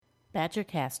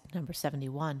Badgercast number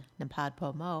 71,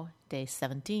 Napadpo Mo, day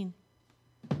 17.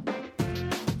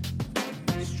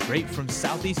 Straight from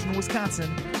southeastern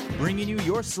Wisconsin, bringing you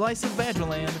your slice of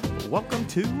Badgerland. Welcome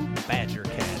to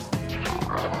Badgercast.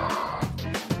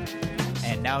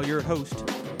 And now your host,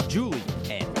 Julie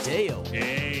and Dale.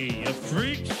 Hey, a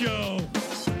freak show!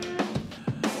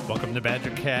 Welcome to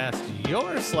Badgercast,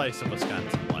 your slice of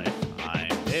Wisconsin life.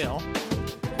 I'm Dale.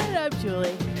 And I'm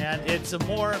Julie. And it's a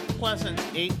more pleasant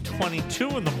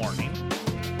 8:22 in the morning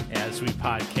as we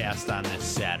podcast on this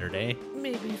Saturday.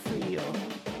 Maybe for you.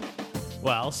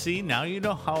 Well, see, now you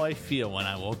know how I feel when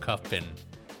I woke up and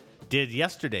did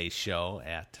yesterday's show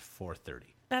at 4:30.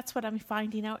 That's what I'm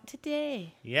finding out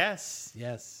today. Yes.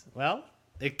 Well,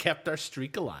 it kept our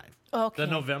streak alive. Okay.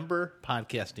 The November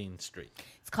podcasting streak.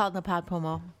 It's called Napadpo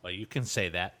Mo. Well, you can say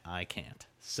that. I can't.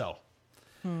 So,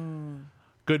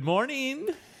 Good morning.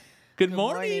 Good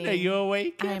morning. morning. Are you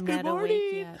awake? I yet? am Good not morning.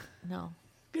 awake yet. No.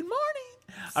 Good morning.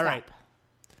 Stop. All right.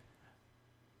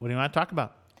 What do you want to talk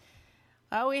about?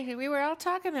 Oh, we were all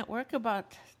talking at work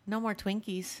about no more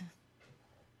Twinkies.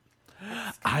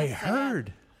 I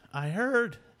heard.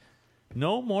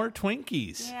 No more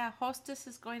Twinkies. Yeah, Hostess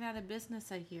is going out of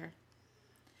business, I hear.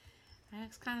 I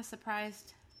was kind of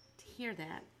surprised to hear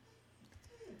that.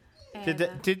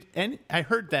 And, I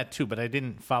heard that too, but I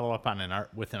didn't follow up on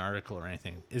with an article or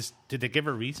anything. Did they give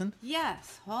a reason?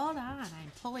 yes, hold on.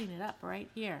 I'm pulling it up right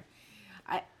here.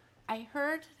 I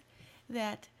heard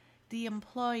that the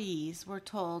employees were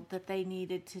told that they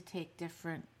needed to take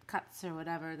different cuts or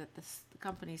whatever, that the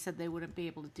company said they wouldn't be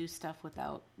able to do stuff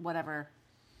without whatever,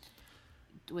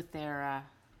 with their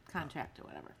contract or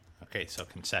whatever. Okay, so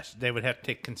concession. They would have to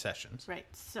take concessions. Right.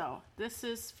 So this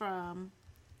is from,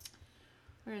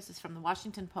 where is this from? The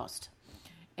Washington Post.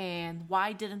 And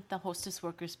why didn't the Hostess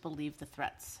workers believe the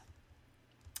threats?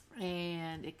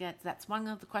 And that's one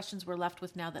of the questions we're left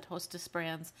with now that Hostess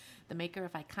Brands, the maker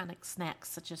of iconic snacks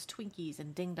such as Twinkies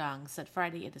and Ding Dongs, said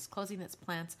Friday it is closing its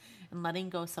plants and letting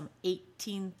go some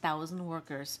 18,000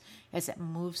 workers as it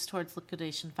moves towards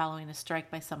liquidation following a strike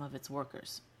by some of its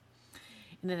workers.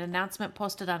 In an announcement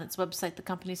posted on its website, the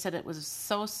company said it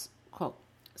was quote,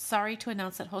 sorry to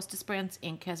announce that Hostess Brands,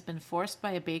 Inc. has been forced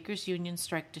by a bakers' union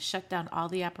strike to shut down all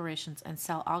the operations and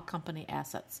sell all company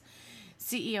assets.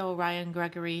 CEO Ryan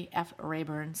Gregory F.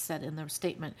 Rayburn said in the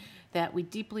statement that we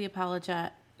deeply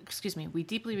regret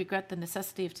the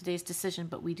necessity of today's decision,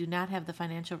 but we do not have the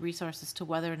financial resources to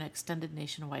weather an extended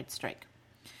nationwide strike.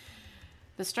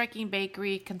 The striking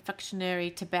bakery,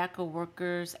 confectionery, tobacco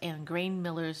workers, and grain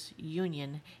millers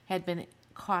union had been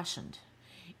cautioned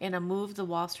in a move the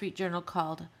Wall Street Journal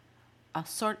called a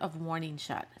sort of warning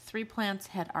shot. 3 plants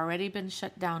had already been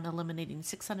shut down, eliminating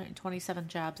 627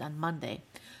 jobs on Monday.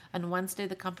 On Wednesday,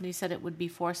 the company said it would be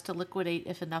forced to liquidate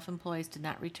if enough employees did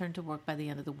not return to work by the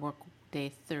end of the workday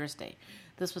Thursday.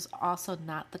 This was also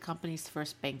not the company's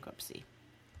first bankruptcy.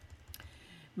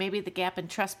 Maybe the gap in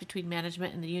trust between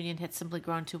management and the union had simply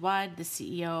grown too wide. The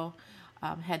CEO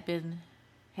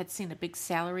had seen a big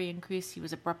salary increase. He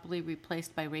was abruptly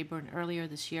replaced by Rayburn earlier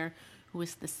this year, who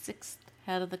was the 6th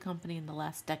head of the company in the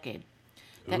last decade.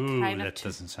 That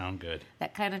doesn't sound good.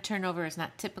 That kind of turnover is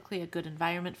not typically a good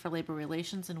environment for labor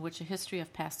relations in which a history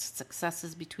of past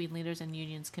successes between leaders and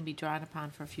unions can be drawn upon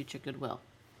for future goodwill.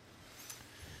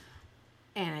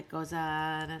 And it goes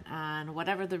on and on.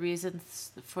 Whatever the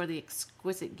reasons for the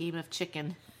exquisite game of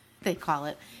chicken, they call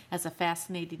it, as a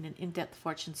fascinating and in-depth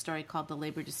fortune story called The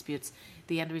Labor Disputes,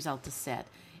 the end result is sad.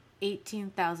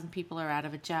 18,000 people are out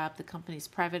of a job. The company's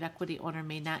private equity owner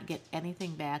may not get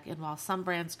anything back, and while some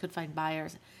brands could find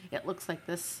buyers, it looks like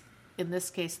in this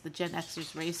case, the Gen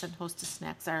Xers race and Hostess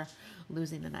snacks are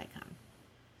losing an icon.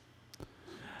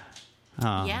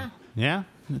 Yeah.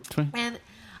 And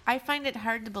I find it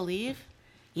hard to believe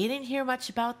you didn't hear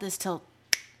much about this till,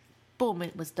 boom,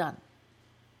 it was done.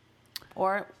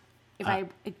 Or if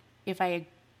I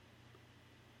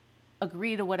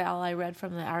agree to what all I read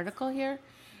from the article here,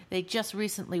 they just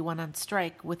recently went on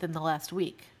strike within the last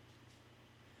week.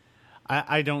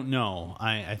 I don't know.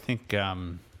 I think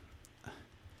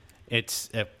it's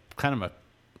kind of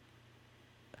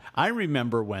I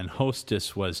remember when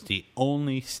Hostess was the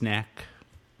only snack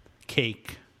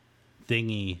cake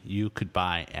thingy you could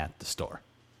buy at the store.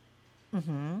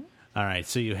 Mm-hmm. All right,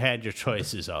 so you had your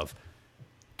choices of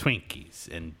Twinkies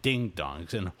and Ding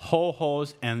Dongs and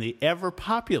Ho-Hos and the ever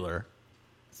popular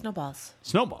Snowballs.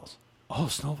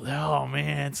 Oh,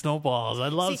 man, Snowballs. I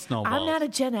love Snowballs. I'm not a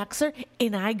Gen Xer,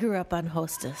 and I grew up on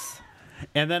Hostess.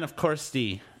 And then, of course,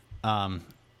 the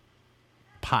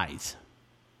pies.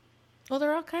 Well,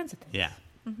 there are all kinds of things. Yeah.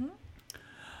 Mm-hmm.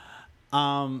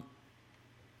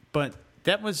 But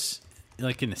that was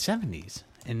like in the 70s,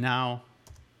 and now,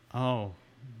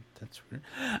 that's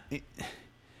weird.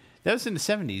 That was in the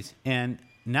 70s, and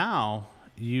now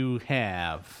you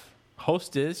have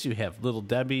Hostess, you have Little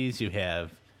Debbie's, you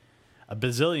have a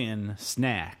bazillion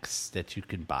snacks that you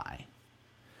can buy.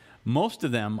 Most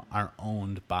of them are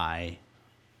owned by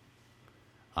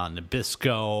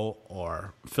Nabisco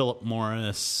or Philip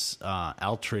Morris,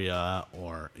 Altria,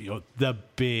 or the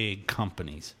big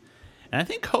companies. And I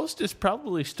think Hostess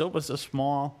probably still was a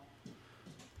small.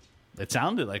 It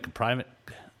sounded like a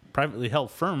privately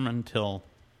held firm until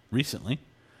recently,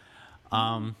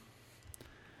 and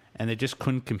they just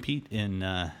couldn't compete in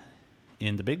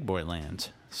the big boy lands.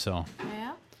 So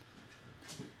Yeah.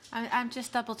 I'm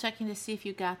just double checking to see if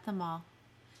you got them all.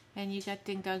 And you got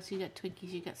Ding Dogs, you got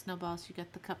Twinkies, you got Snowballs, you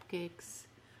got the cupcakes.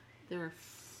 There were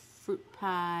fruit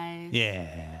pies.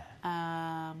 yeah.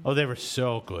 They were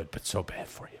so good, but so bad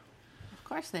for you. Of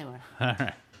course they were. All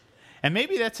right. And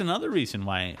maybe that's another reason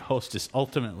why Hostess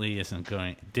ultimately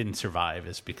didn't survive,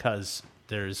 is because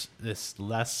there's this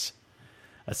less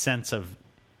a sense of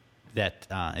that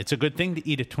it's a good thing to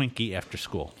eat a Twinkie after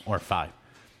school or 5.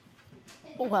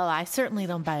 Well, I certainly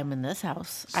don't buy them in this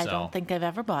house. I So- don't think I've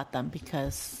ever bought them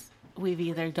because we've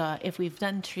either done, if we've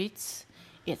done treats,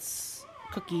 it's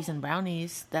cookies and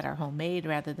brownies that are homemade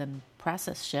rather than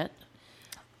processed shit.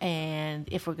 And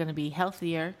if we're going to be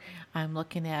healthier, I'm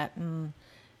looking at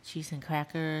cheese and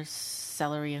crackers,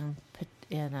 celery and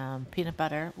peanut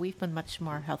butter. We've been much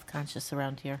more health conscious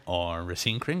around here. Or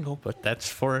Racine Kringle, but that's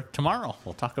for tomorrow.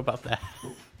 We'll talk about that.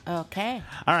 Okay.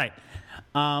 All right.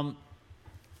 All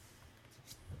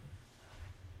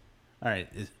right.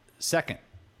 Second,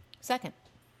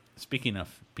 speaking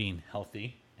of being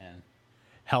healthy and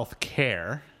health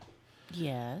care,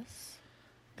 Yes.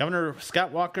 Governor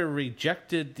Scott Walker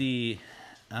rejected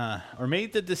or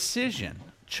made the decision,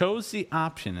 chose the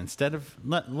option instead of,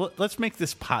 let's make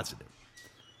this positive.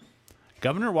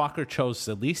 Governor Walker chose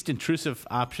the least intrusive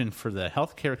option for the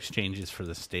health care exchanges for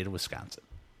the state of Wisconsin.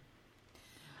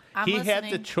 He had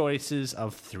the choices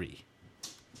of 3.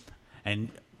 And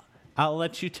I'll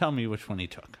let you tell me which one he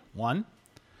took. 1,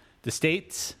 the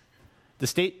state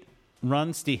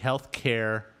runs the health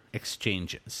care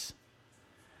exchanges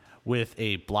with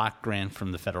a block grant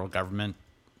from the federal government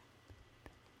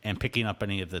and picking up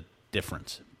any of the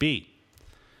difference. B,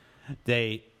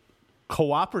 they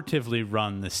cooperatively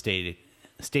run the state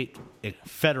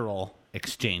federal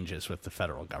exchanges with the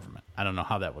federal government. I don't know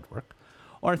how that would work.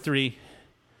 Or 3,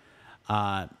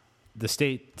 the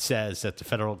state says that the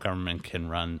federal government can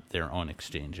run their own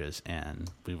exchanges and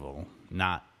we will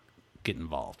not get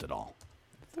involved at all.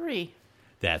 3.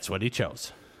 That's what he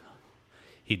chose.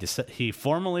 He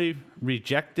formally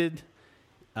rejected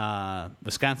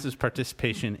Wisconsin's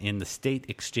participation in the state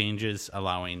exchanges,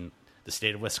 allowing the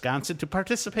state of Wisconsin to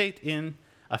participate in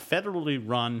a federally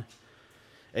run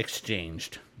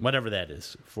exchange, whatever that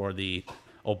is, for the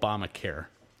Obamacare.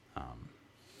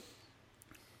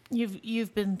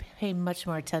 You've been paying much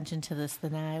more attention to this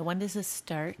than I. When does this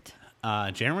start?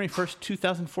 January 1st,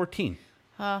 2014.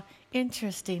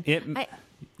 Interesting.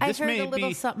 I This heard may a little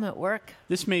be- something at work.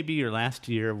 This may be your last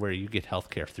year where you get health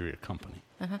care through your company.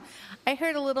 I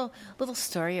heard a little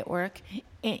story at work,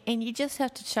 and you just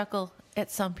have to chuckle at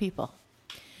some people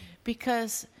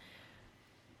because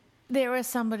there was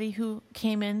somebody who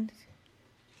came in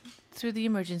through the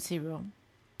emergency room.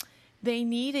 They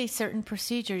need a certain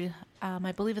procedure.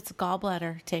 I believe it's a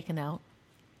gallbladder taken out.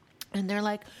 And they're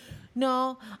like,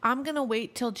 no, I'm going to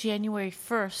wait till January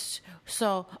 1st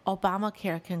so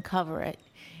Obamacare can cover it.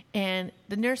 And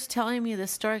the nurse telling me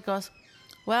this story goes,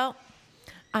 well,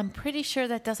 I'm pretty sure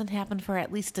that doesn't happen for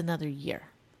at least another year.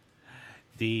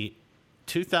 The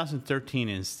 2013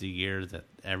 is the year that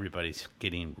everybody's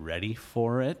getting ready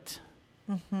for it,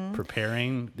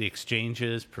 preparing the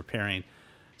exchanges, preparing.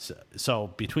 So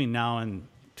between now and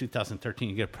 2013,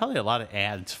 you get probably a lot of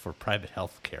ads for private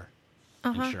health care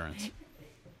insurance.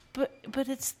 But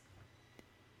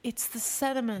it's the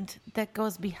sentiment that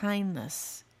goes behind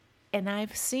this. And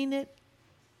I've seen it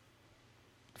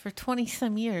for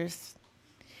 20-some years.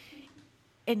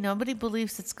 And nobody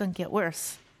believes it's going to get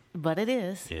worse. But it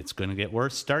is. It's going to get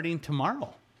worse starting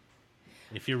tomorrow.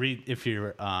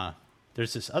 There's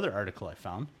this other article I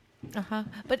found.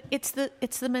 But it's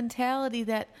the mentality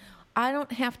that I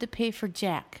don't have to pay for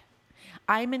jack.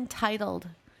 I'm entitled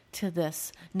to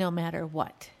this no matter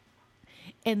what.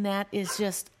 And that is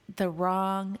just the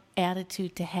wrong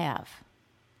attitude to have.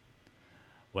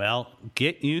 Well,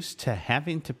 get used to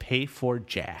having to pay for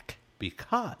jack,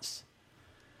 because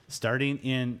starting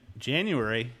in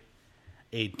January,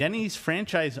 a Denny's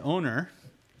franchise owner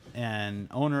and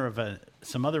owner of a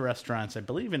some other restaurants, I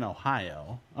believe in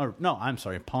Ohio, or no, I'm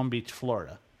sorry, Palm Beach,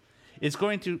 Florida, is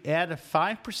going to add a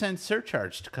 5%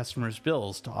 surcharge to customers'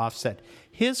 bills to offset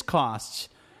his costs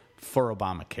for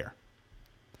Obamacare.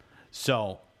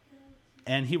 So,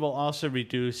 and he will also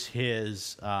reduce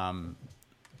his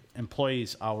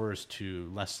employees' hours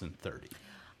to less than 30.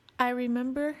 I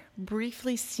remember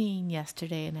briefly seeing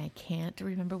yesterday, and I can't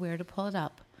remember where to pull it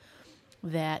up,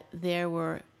 that there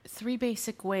were 3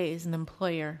 basic ways an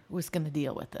employer was going to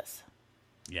deal with this.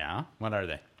 Yeah? What are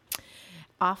they?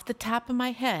 Off the top of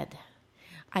my head,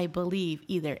 I believe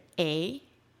either A,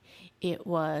 it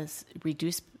was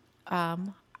reduced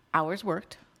hours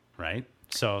worked. Right?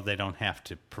 So they don't have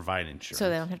to provide insurance.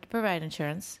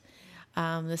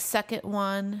 The second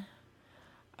one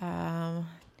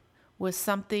was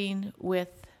something with,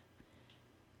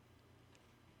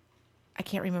 I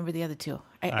can't remember the other two.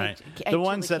 The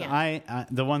ones that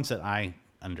I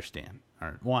understand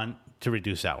are 1, to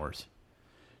reduce hours.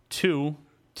 2,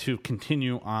 to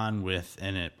continue on with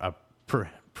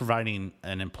providing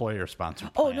an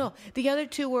employer-sponsored plan. Oh no, the other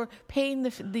 2 were paying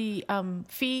the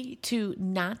fee to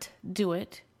not do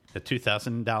it. The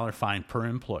 $2,000 fine per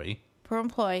employee,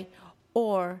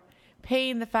 or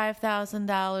paying the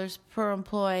 $5,000 per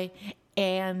employee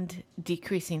and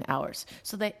decreasing hours.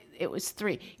 So it was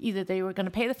 3. Either they were going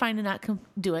to pay the fine and not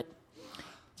do it.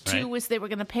 2 Right. was they were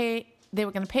going to pay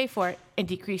for it and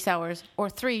decrease hours. Or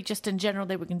 3, just in general,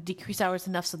 they were going to decrease hours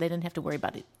enough so they didn't have to worry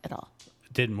about it at all.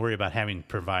 Didn't worry about having to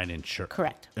provide insurance.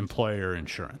 Correct. Employer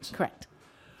insurance. Correct.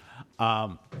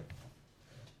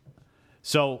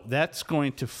 So that's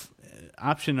going to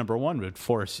option number 1 would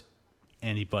force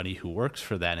anybody who works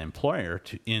for that employer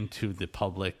into the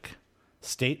public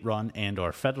state-run and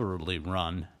or federally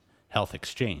run health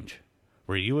exchange,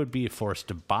 where you would be forced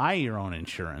to buy your own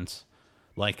insurance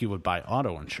like you would buy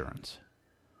auto insurance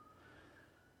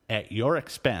at your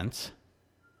expense,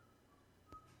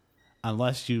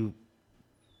 unless you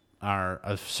are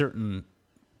a certain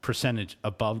percentage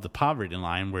above the poverty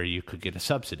line where you could get a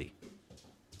subsidy.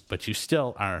 But you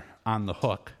still are on the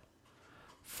hook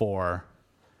for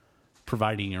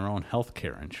providing your own health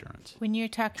care insurance. When you're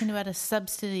talking about a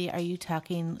subsidy, are you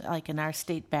talking like in our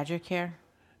state Badger Care?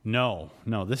 No,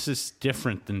 this is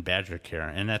different than Badger Care,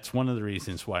 and that's one of the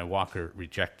reasons why Walker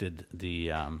rejected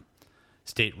the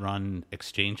state-run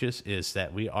exchanges, is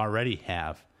that we already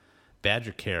have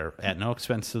Badger Care at no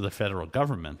expense to the federal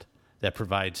government that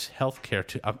provides health care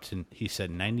to up to, he said,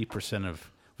 90%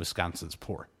 of Wisconsin's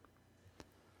poor.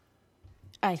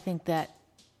 I think that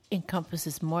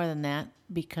encompasses more than that,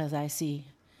 because I see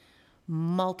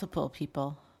multiple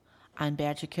people on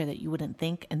Badger Care that you wouldn't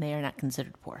think, and they are not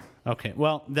considered poor. Okay,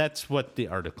 well, that's what the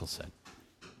article said.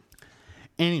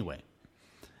 Anyway,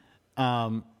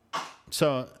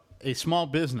 so a small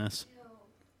business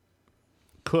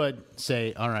could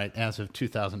say, all right, as of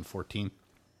 2014,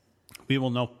 we will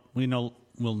no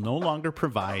longer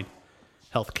provide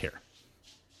health care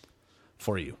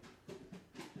for you.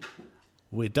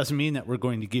 It doesn't mean that we're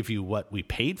going to give you what we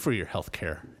paid for your health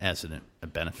care as a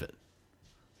benefit.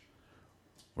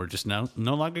 We're just no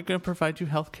longer going to provide you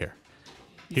health care.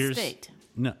 State.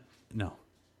 No.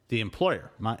 The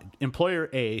employer, my employer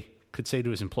A, could say to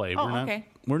his employee,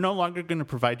 we're no longer going to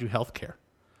provide you health care.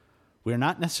 We're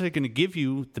not necessarily going to give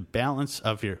you the balance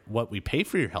of what we pay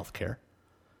for your health care,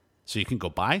 so you can go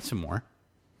buy some more.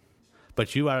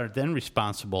 But you are then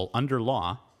responsible under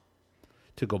law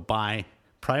to go buy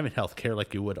private health care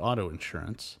like you would auto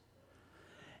insurance.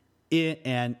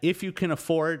 And if you can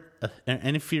afford,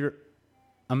 and if you're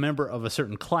a member of a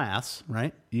certain class,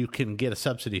 right, you can get a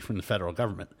subsidy from the federal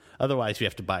government. Otherwise, you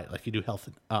have to buy it like you do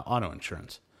auto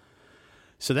insurance.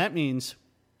 So that means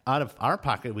out of our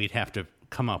pocket, we'd have to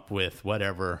come up with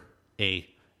whatever a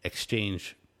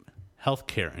exchange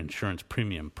healthcare insurance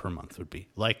premium per month would be.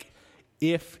 Like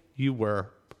if you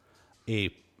were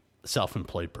a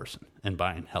self-employed person and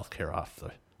buying healthcare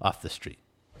off the street.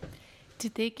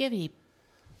 Did they give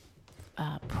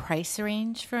a price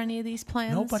range for any of these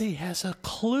plans? Nobody has a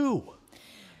clue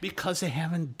because they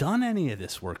haven't done any of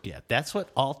this work yet. That's what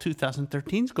all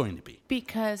 2013 is going to be.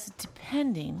 Because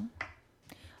depending,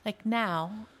 like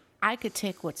now, I could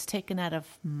take what's taken out of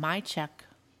my check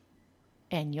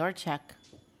and your check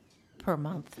per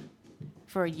month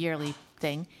for a yearly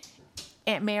thing.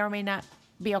 It may or may not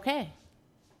be okay.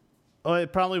 Oh,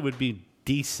 it probably would be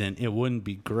decent. It wouldn't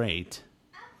be great.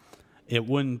 It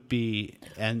wouldn't be,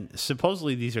 and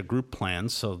supposedly these are group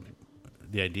plans, so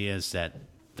the idea is that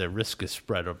the risk is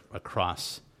spread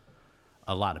across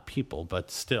a lot of people, but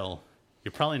still,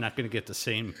 you're probably not going to get the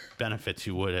same benefits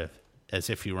you would have as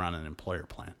if you were on an employer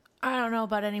plan. I don't know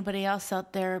about anybody else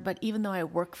out there, but even though I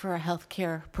work for a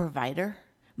healthcare provider,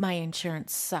 my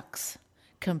insurance sucks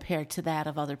compared to that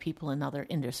of other people in other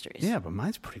industries. Yeah, but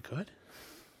mine's pretty good.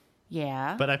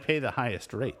 Yeah. But I pay the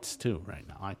highest rates, too, right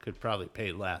now. I could probably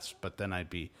pay less, but then I'd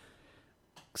be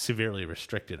severely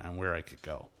restricted on where I could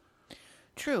go.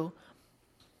 True.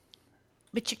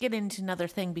 But you get into another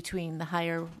thing between the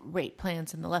higher rate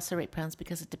plans and the lesser rate plans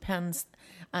because it depends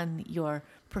on your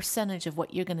percentage of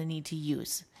what you're going to need to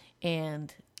use.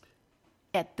 And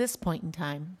at this point in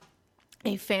time,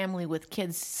 a family with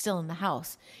kids still in the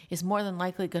house is more than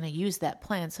likely going to use that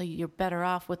plan. So you're better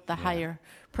off with the higher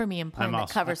premium plan that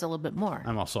covers a little bit more.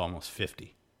 I'm also almost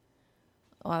 50.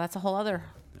 Well, that's a whole other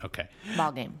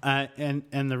ball game.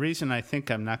 And the reason I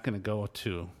think I'm not going to go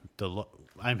to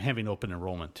I'm having open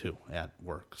enrollment too at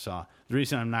work. So the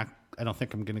reason I don't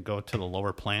think I'm going to go to the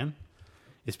lower plan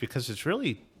is because it's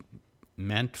really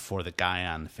meant for the guy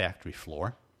on the factory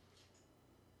floor.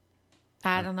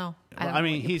 I don't know. I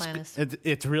mean,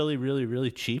 it's really, really,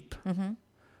 really cheap,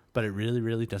 but it really,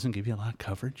 really doesn't give you a lot of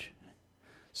coverage.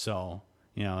 So,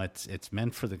 it's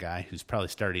meant for the guy who's probably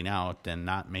starting out and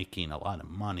not making a lot of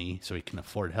money so he can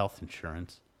afford health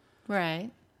insurance.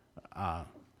 Right. Or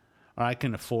I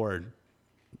can afford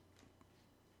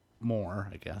more,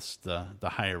 I guess, the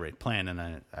higher rate plan.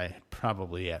 And I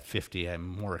probably at 50, I'm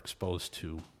more exposed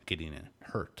to getting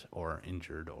hurt or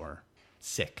injured or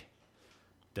sick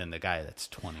than the guy that's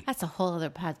 20. That's a whole other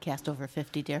podcast over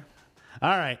 50, dear.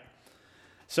 All right.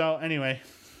 So anyway,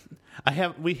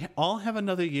 we all have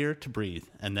another year to breathe,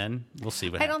 and then we'll see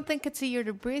what happens. I don't think it's a year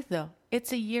to breathe, though.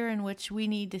 It's a year in which we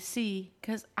need to see,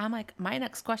 because I'm like, my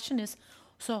next question is,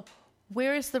 so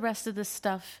where is the rest of this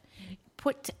stuff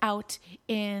put out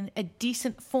in a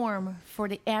decent form for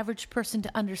the average person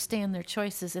to understand their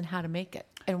choices and how to make it?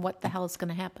 And what the hell is going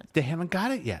to happen? They haven't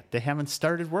got it yet. They haven't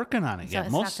started working on it yet.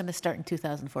 It's not going to start in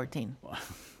 2014. All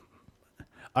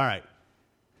right.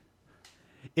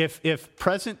 If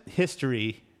present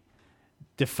history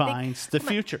defines the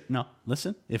future. No,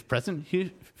 listen. If present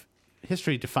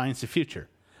history defines the future,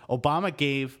 Obama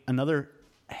gave another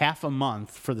half a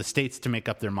month for the states to make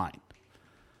up their mind.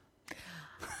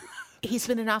 He's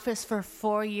been in office for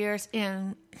 4 years,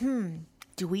 and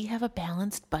do we have a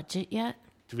balanced budget yet?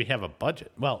 Do we have a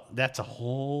budget? Well, that's a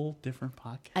whole different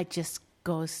podcast. It just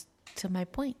goes to my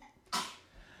point.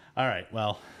 All right.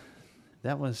 Well,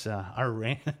 that was our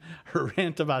rant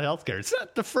about healthcare. It's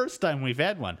not the first time we've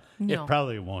had one. No. It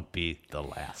probably won't be the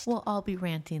last. We'll all be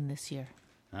ranting this year.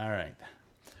 All right.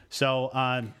 So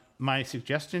my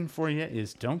suggestion for you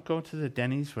is don't go to the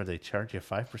Denny's where they charge you a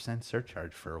 5%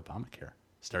 surcharge for Obamacare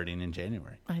starting in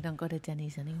January. I don't go to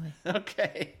Denny's anyway.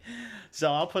 Okay.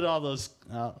 So I'll put all those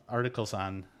articles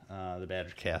on the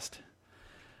BadgerCast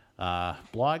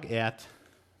blog at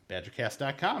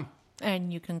badgercast.com.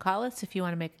 And you can call us if you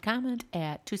want to make a comment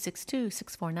at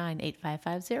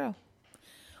 262-649-8550.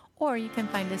 Or you can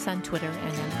find us on Twitter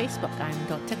and on Facebook. I'm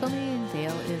Don't Tickle Me, and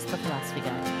Dale is the Philosophy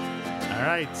Guy. All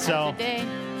right. So have a good day.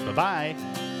 Bye-bye.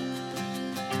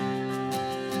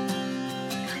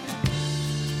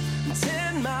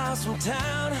 10 miles from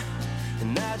town,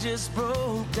 and I just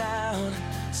broke down,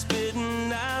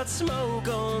 spitting out smoke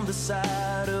on the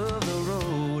side of the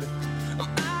road.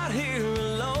 I'm out here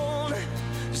alone,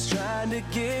 just trying to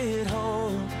get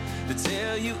home, to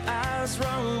tell you I was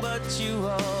wrong, but you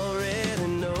already